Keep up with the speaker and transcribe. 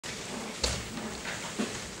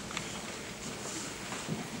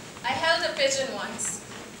pigeon once.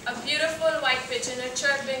 A beautiful white pigeon, a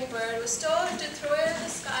chirping bird, was told to throw it in the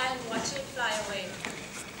sky and watch it fly away.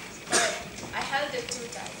 But I held it too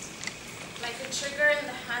tight. Like a trigger in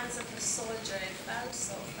the hands of a soldier, it felt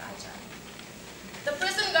so fragile. The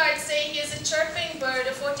prison guards say he is a chirping bird,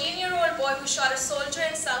 a 14-year-old boy who shot a soldier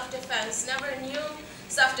in self-defense, never knew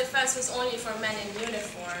self-defense was only for men in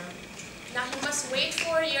uniform. Now he must wait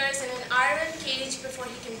 4 years in an iron cage before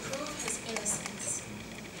he can prove his innocence.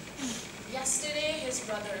 Yesterday his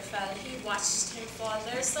brother fell. He watched him fall.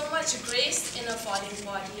 There is so much grace in a falling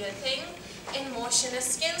body, a thing in motion, a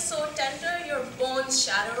skin so tender your bones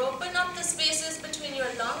shatter. Open up the spaces between your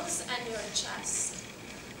lungs and your chest.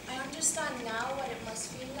 I understand now what it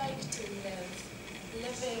must feel like to live.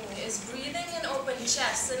 Living is breathing in open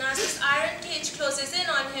chests, and as this iron cage closes in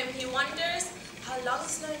on him, he wonders how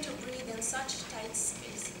lungs learn to breathe in such tight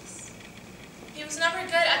spaces. He was never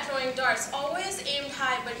good at throwing darts, always aimed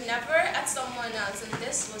high, but never at someone else, and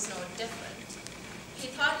this was no different. He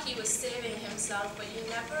thought he was saving himself, but you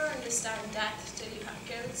never understand death till you have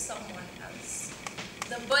killed someone else.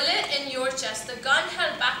 The bullet in your chest, the gun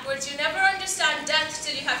held backwards, you never understand death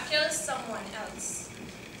till you have killed someone else.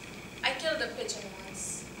 I killed a pigeon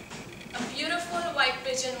once. A beautiful white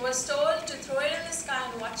pigeon, was told to throw it in the sky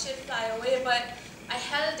and watch it fly away, but I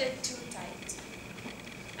held it too tight.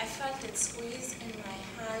 I felt it squeeze in my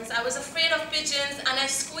hands. I was afraid of pigeons and I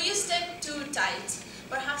squeezed it too tight.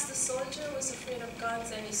 Perhaps the soldier was afraid of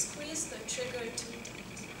guns and he squeezed the trigger too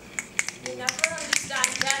tight. You never understand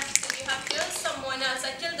death till you have killed someone else.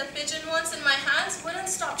 I killed a pigeon once and my hands wouldn't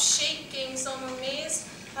stop shaking, so I'm amazed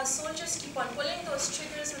how soldiers keep on pulling those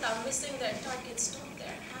triggers without missing their targets. Don't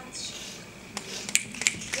their hands shake?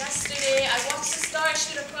 Yesterday, I watched a star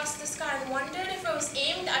shoot across the sky and wondered if it was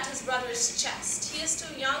aimed at his brother's chest. He is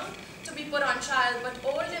too young to be put on trial, but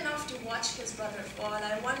old enough to watch his brother fall.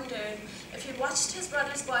 I wondered if he watched his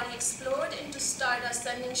brother's body explode into stardust,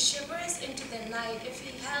 sending shivers into the night, if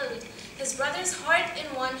he held his brother's heart in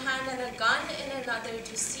one hand and a gun in another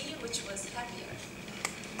to see which was heavier.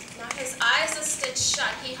 Now his eyes are stitched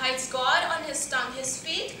shut. He hides God on his tongue. His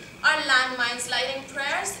feet are landmines, lighting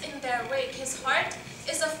prayers in their wake. His heart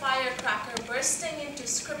is a firecracker bursting into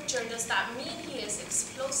scripture. Does that mean he is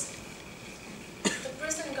explosive? The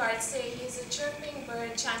prison guards say he is a chirping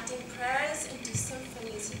bird chanting prayers into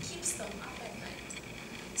symphonies. He keeps them up at night.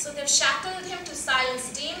 So they've shackled him to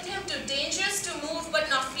silence, deemed him too dangerous to move but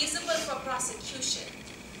not feasible for prosecution.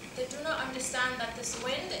 They do not understand that this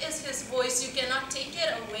wind is his voice. You cannot take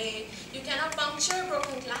it away. You cannot puncture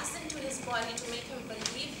broken glass into his body to make him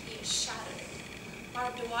believe he is shattered.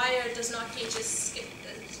 Barbed wire does not cage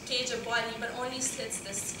a body, but only slits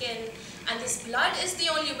the skin. And this blood is the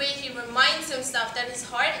only way he reminds himself that his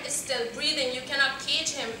heart is still breathing. You cannot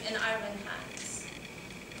cage him in iron hands.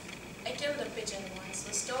 I killed a pigeon once,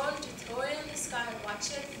 was told to throw it in the sky and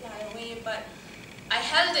watch it fly away, but I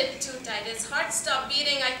held it too tight. Its heart stopped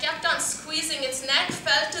beating. I kept on squeezing. Its neck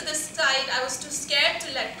fell to the side. I was too scared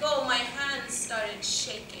to let go. My hands started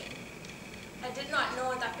shaking. I did not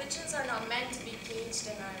know that pigeons are not meant to be caged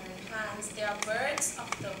in iron hands. They are birds of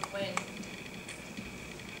the wind.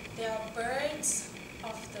 They are birds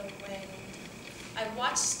of the wind. I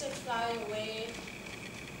watched it fly away,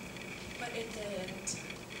 but it didn't.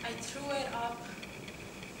 I threw it up,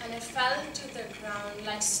 and it fell to the ground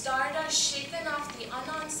like stardust shaken off the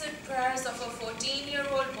unanswered prayers of a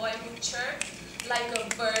 14-year-old boy who chirped like a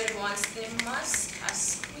bird once. They must have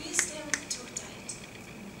squeezed him